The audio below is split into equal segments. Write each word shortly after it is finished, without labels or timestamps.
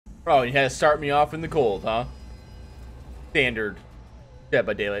Oh, you had to start me off in the cold, huh? Standard. Dead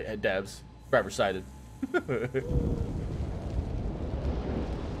by Daylight devs. Forever cited.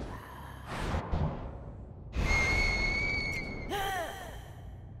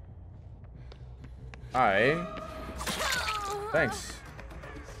 Alright. Thanks.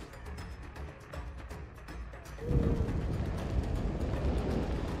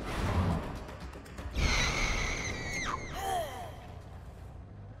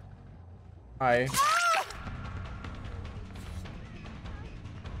 Hi.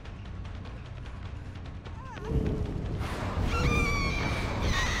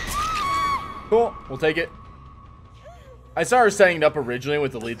 Cool. We'll take it. I saw her setting it up originally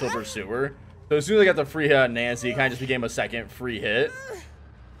with the Lethal Pursuer. So as soon as I got the free hit on Nancy, it kind of just became a second free hit.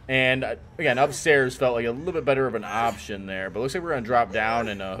 And again, upstairs felt like a little bit better of an option there. But it looks like we're going to drop down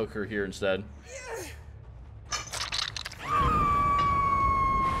and hook her here instead.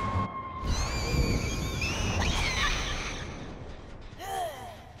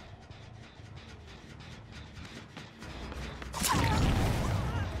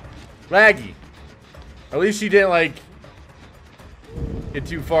 Laggy. At least she didn't, like, get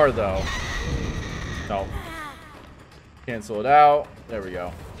too far, though. No. Cancel it out. There we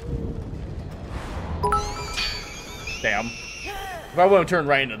go. Damn. If I wouldn't turn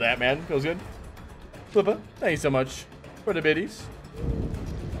right into that, man. Feels good. Flippa, thank you so much for the biddies.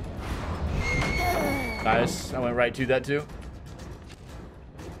 Nice. I went right to that, too.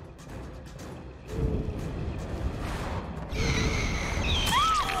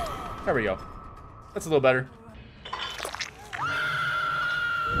 There we go. That's a little better.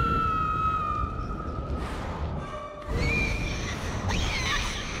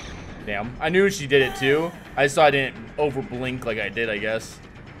 Damn. I knew she did it too. I saw I didn't over blink like I did, I guess.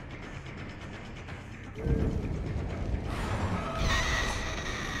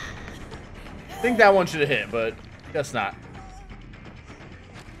 I think that one should have hit, but guess not.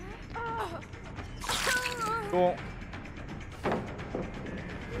 Cool.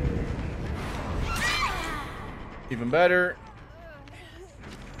 Even better.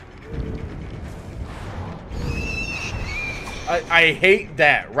 I hate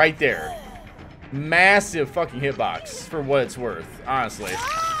that right there. Massive fucking hitbox for what it's worth, honestly.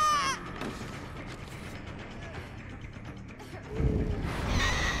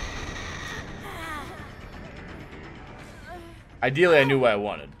 Ideally, I knew what I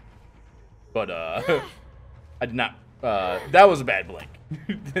wanted. But, I did not. That was a bad blink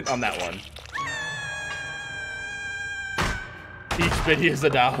on that one. Each biddy is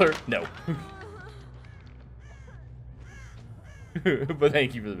 $1. No. But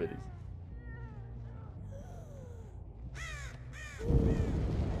thank you for the biddies.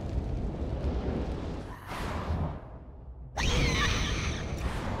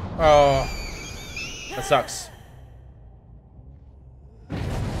 Oh, that sucks.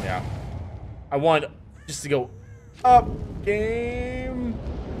 Yeah. I wanted just to go up game.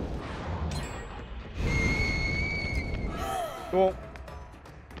 Cool.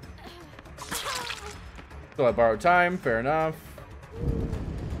 So I borrowed time, fair enough.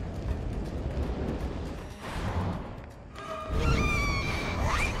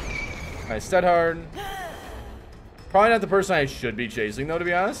 Nice stead hard. Probably not the person I should be chasing though, to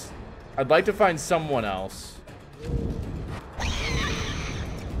be honest. I'd like to find someone else.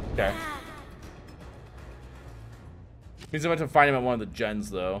 Okay. Means I'm going to find him at one of the gens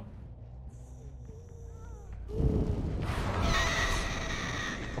though.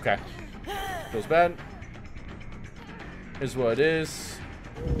 Okay. Feels bad. Is what it is.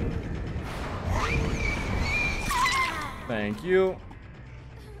 Thank you.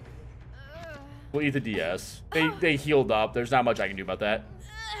 We'll eat the DS. They healed up. There's not much I can do about that.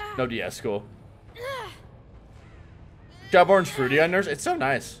 No DS, cool. Job Orange Fruity on Nurse. It's so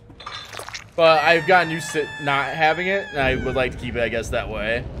nice. But I've gotten used to not having it, and I would like to keep it, I guess, that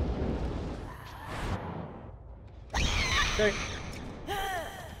way. Okay.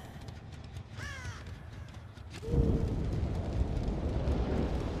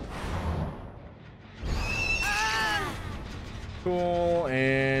 Cool,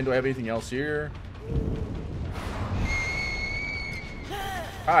 and do I have anything else here?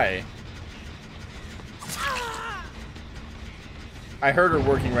 Hi. I heard her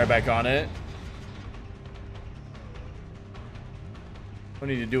working right back on it. Don't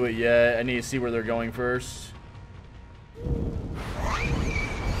need to do it yet. I need to see where they're going first.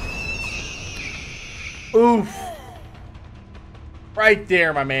 Oof. Right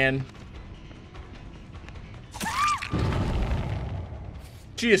there, my man.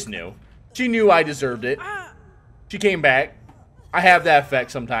 She just knew. She knew I deserved it. She came back. I have that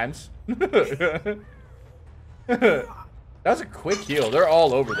effect sometimes. That was a quick heal. They're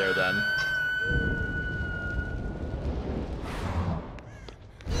all over there then.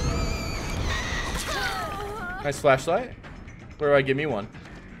 Nice flashlight. Where do I give me one?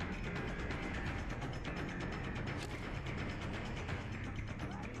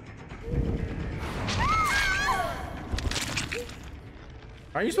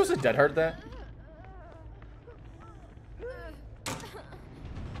 Aren't you supposed to dead heart that?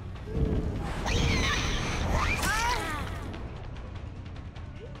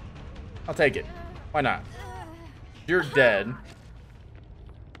 I'll take it. Why not? You're dead.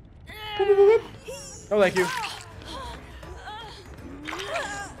 Boop, boop, boop, boop. Oh, thank you.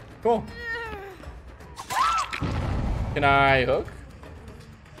 Cool. Can I hook?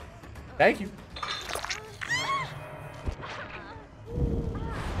 Thank you.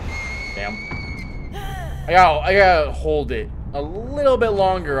 Damn. I gotta hold it a little bit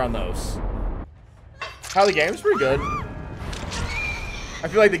longer on those. How the game's pretty good. I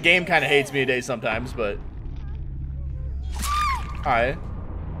feel like the game kind of hates me today sometimes, but... Alright.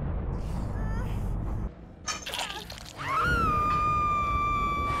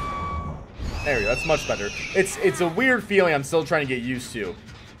 There we go, that's much better. It's a weird feeling I'm still trying to get used to.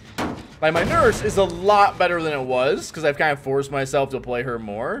 Like, my nurse is a lot better than it was, because I've kind of forced myself to play her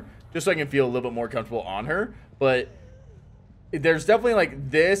more, just so I can feel a little bit more comfortable on her. But there's definitely,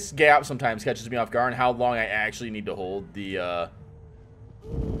 like, this gap sometimes catches me off guard, and how long I actually need to hold the,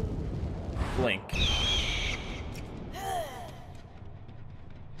 blink.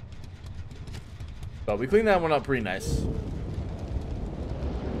 But we cleaned that one up pretty nice.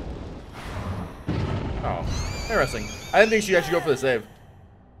 Oh, interesting. I didn't think she'd actually go for the save.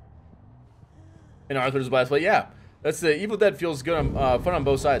 In Arthur's Blast, but yeah, that's the Evil Dead feels good on fun on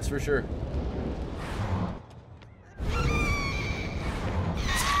both sides for sure.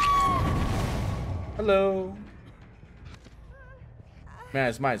 Hello. Man,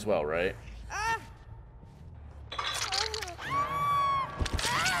 it's might as well, right?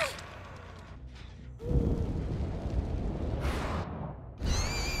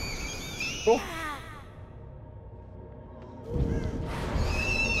 Cool.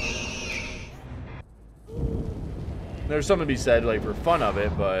 There's something to be said, like, for fun of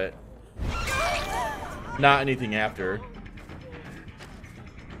it, but not anything after.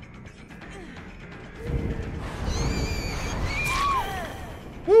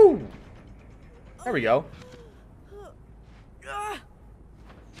 Woo! There we go.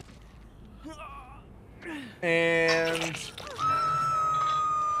 And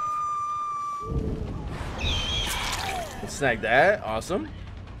let's snag that. Awesome.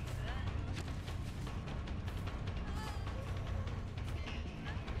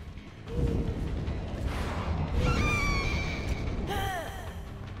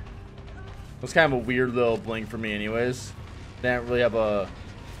 It was kind of a weird little blink for me anyways. Didn't really have a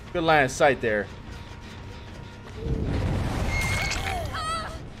good line of sight there.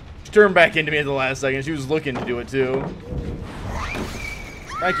 She turned back into me at the last second. She was looking to do it too.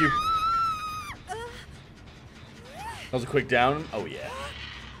 Thank you. That was a quick down. Oh yeah.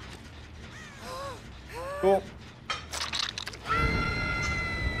 Cool.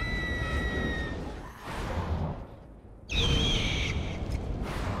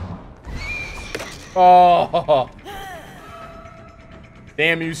 Oh,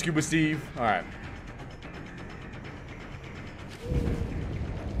 damn you, Scuba Steve. All right.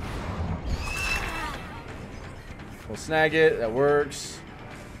 We'll snag it. That works.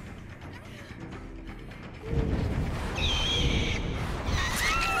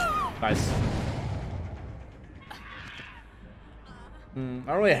 Nice. I don't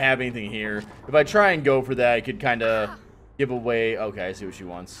really have anything here. If I try and go for that, I could kind of give away. Okay, I see what she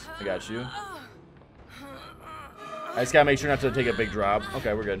wants. I got you. I just gotta make sure not to take a big drop.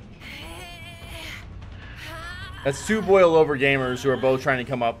 Okay, we're good. That's two boiled over gamers who are both trying to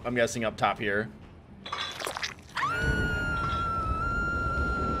come up, I'm guessing, up top here.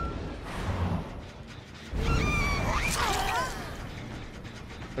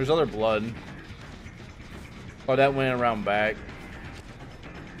 There's other blood. Oh, that went around back.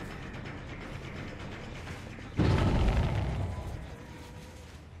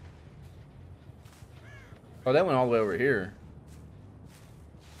 Oh, that went all the way over here.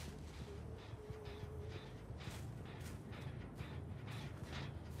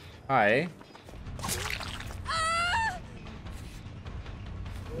 Hi.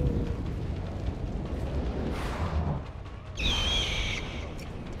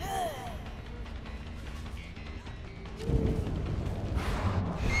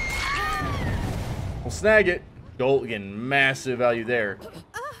 We'll snag it. Jolt again, massive value there.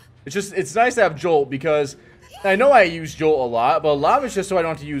 It's nice to have Jolt because I know I use Jolt a lot, but a lot of it's just so I don't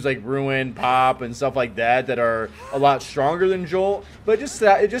have to use like Ruin, Pop, and stuff like that are a lot stronger than Jolt. But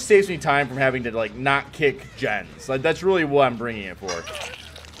it just saves me time from having to like not kick gens. Like that's really what I'm bringing it for.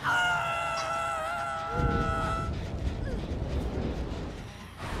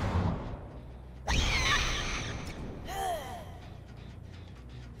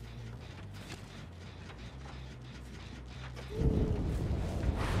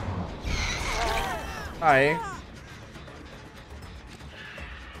 Hi.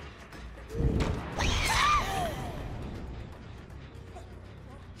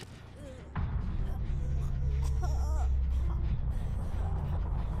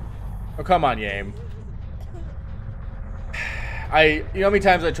 Oh, come on, game. You know how many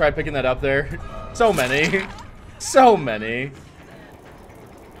times I tried picking that up there? So many. So many.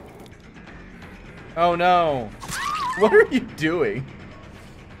 Oh no. What are you doing?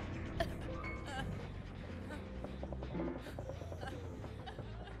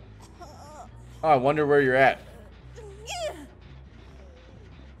 Oh, I wonder where you're at.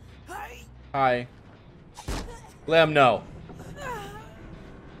 Hi. Let him know.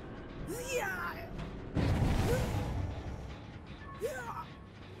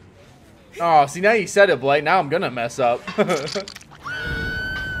 Oh, see, now you said it, Blake. Now I'm gonna mess up.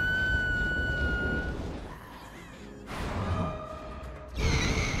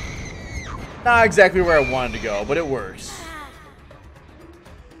 Not exactly where I wanted to go, but it works.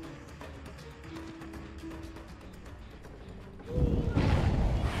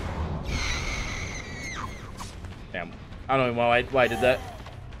 Damn. I don't even know why I did that.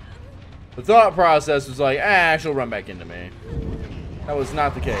 The thought process was like, she'll run back into me. That was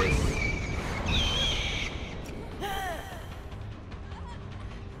not the case.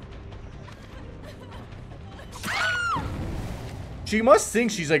 She must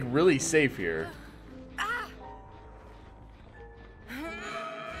think she's like really safe here. I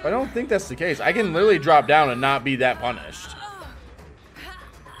don't think that's the case. I can literally drop down and not be that punished.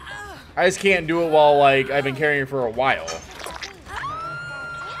 I just can't do it while like I've been carrying her for a while.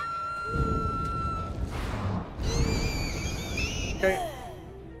 Okay.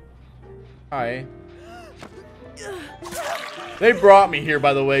 Hi. They brought me here,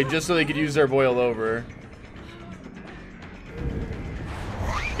 by the way, just so they could use their boil over.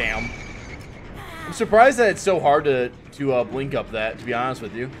 Damn. I'm surprised that it's so hard to blink up that, to be honest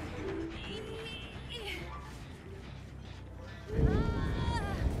with you.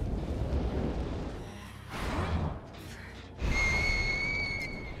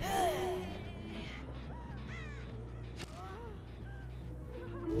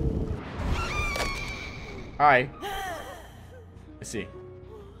 Hi. I see.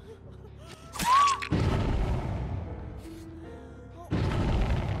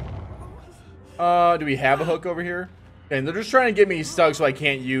 Do we have a hook over here? And they're just trying to get me stuck so I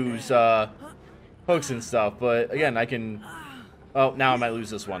can't use hooks and stuff. But again, I can. Oh, now I might lose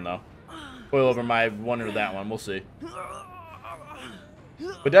this one though. Boil over my one or that one. We'll see.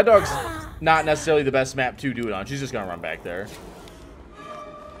 But Dead Dog's not necessarily the best map to do it on. She's just gonna run back there.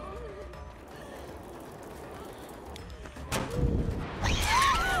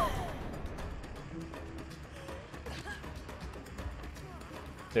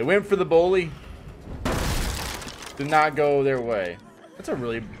 They went for the bully. Did not go their way. That's a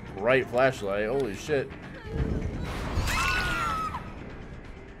really bright flashlight. Holy shit.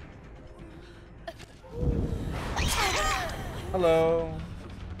 Hello.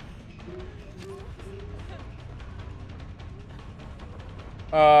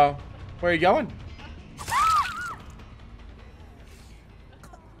 Where are you going?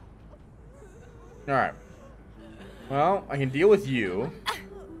 Alright. Well, I can deal with you.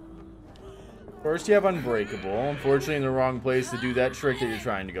 First, you have Unbreakable. Unfortunately, in the wrong place to do that trick that you're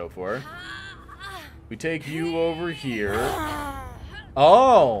trying to go for. We take you over here.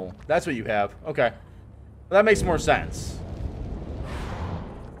 Oh, that's what you have. Okay. Well, that makes more sense.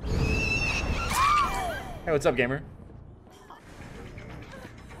 Hey, what's up, gamer?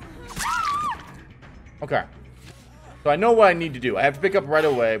 Okay. So I know what I need to do. I have to pick up right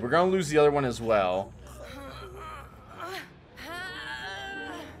away. We're going to lose the other one as well.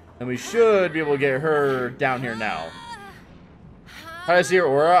 And we should be able to get her down here now. How do I see her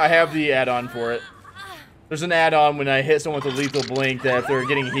aura? I have the add-on for it. There's an add-on when I hit someone with a lethal blink that if they're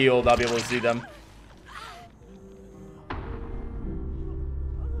getting healed, I'll be able to see them.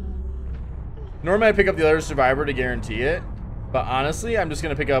 Normally I pick up the other survivor to guarantee it. But honestly, I'm just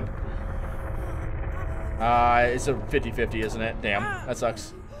going to pick up... it's a 50-50, isn't it? Damn, that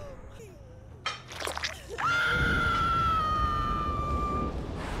sucks.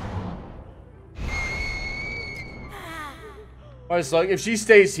 Alright, so like, if she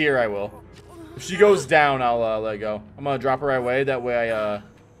stays here, I will. If she goes down, I'll let go. I'm gonna drop her right away. That way I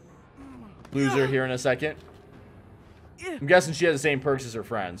lose her here in a second. I'm guessing she has the same perks as her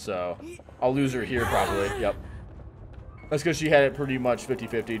friend, so I'll lose her here probably. Yep. That's because she had it pretty much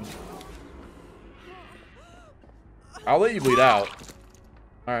 50-50. I'll let you bleed out.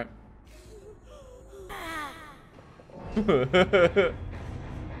 Alright.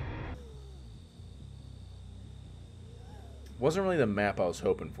 Wasn't really the map I was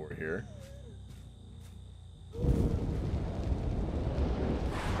hoping for here.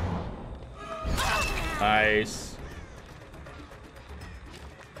 Nice.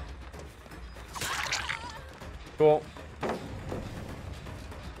 Cool.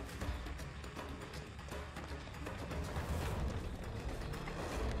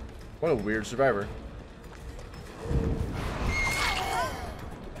 What a weird survivor.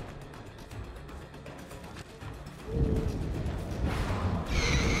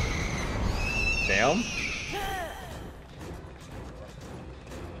 Damn.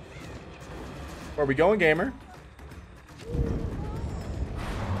 Where are we going, gamer?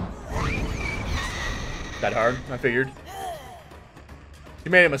 That hard, I figured.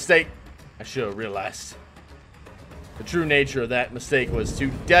 You made a mistake. I should have realized. The true nature of that mistake was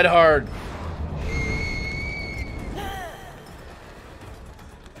too dead hard.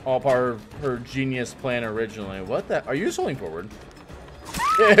 All part of her genius plan originally. What the? Are you just holding forward?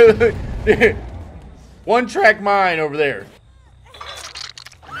 One track mind over there.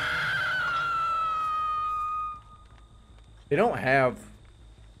 They don't have...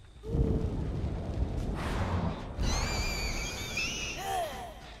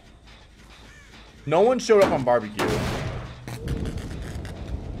 No one showed up on barbecue.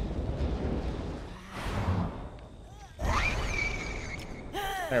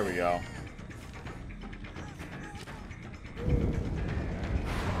 There we go.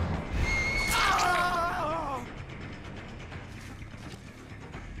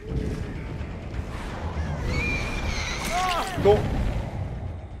 Cool.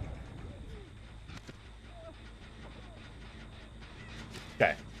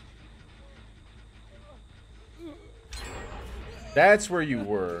 Okay. That's where you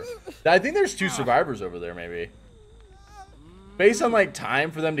were. I think there's 2 survivors over there, maybe. Based on, like, time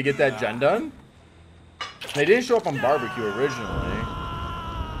for them to get that gen done. They didn't show up on barbecue originally.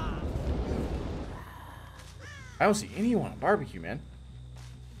 I don't see anyone on barbecue, man.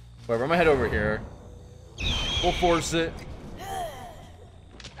 Whatever, I'm gonna head over here. We'll force it.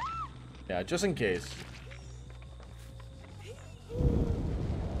 Yeah, just in case.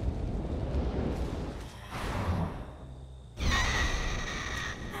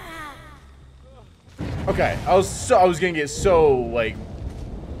 Okay, I was gonna get so like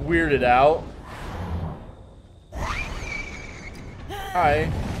weirded out. Hi.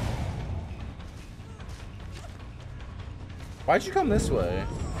 Why'd you come this way?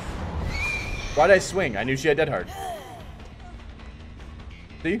 Why'd I swing? I knew she had dead hard.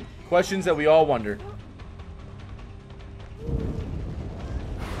 See? Questions that we all wonder.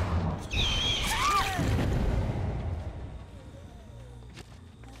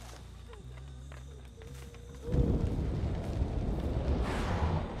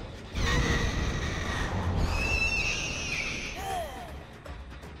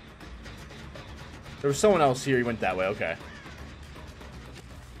 There was someone else here. He went that way. Okay.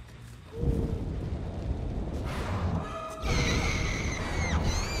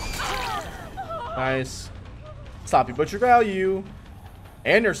 Nice. Sloppy Butcher value.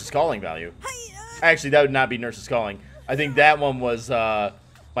 And Nurse's Calling value. Actually, that would not be Nurse's Calling. I think that one was my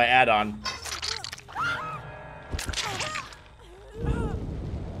add-on.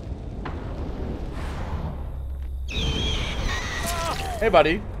 Hey,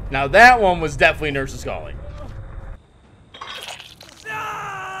 buddy. Now that one was definitely Nurse's Calling.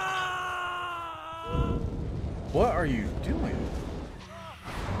 What are you doing?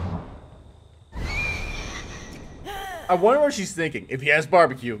 I wonder what she's thinking. If he has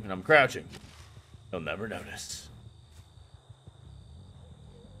barbecue and I'm crouching, he'll never notice.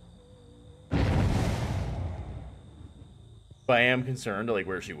 But I am concerned, like,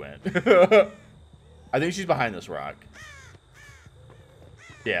 where she went. I think she's behind this rock.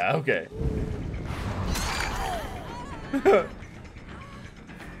 Yeah, okay.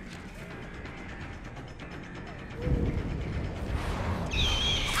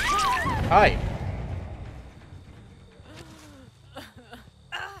 Hi.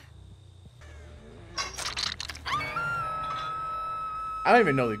 I don't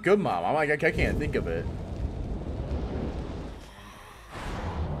even know the good mom. I'm like, I can't think of it.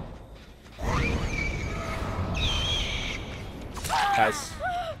 Nice.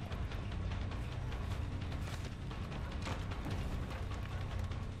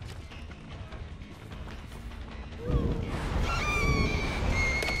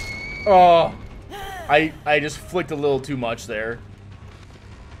 Oh, I just flicked a little too much there.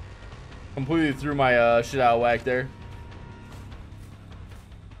 Completely threw my shit out of whack there.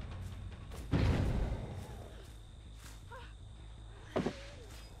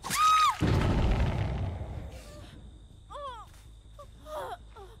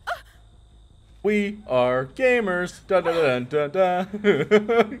 We are gamers. Dun dun dun dun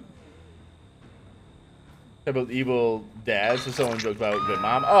dun. About evil dad, so someone joked about good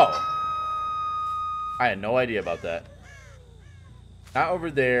mom. Oh, I had no idea about that. Not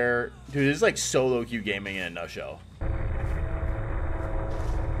over there, dude. This is like solo queue gaming in a nutshell.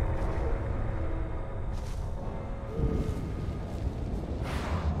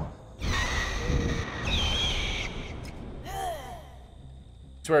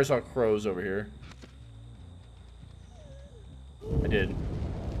 I swear I saw crows over here. I did.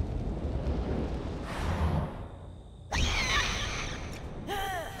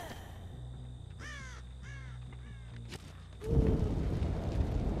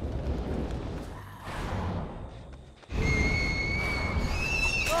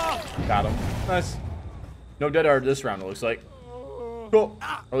 Got him. Nice. No dead hard this round, it looks like. Cool. Or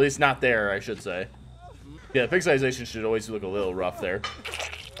at least not there, I should say. Yeah, the pixelization should always look a little rough there.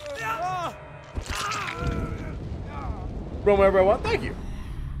 Run wherever I want. Thank you.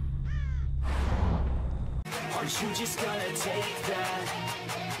 Are you just gonna take that?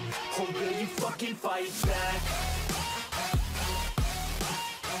 Or will you fucking fight back?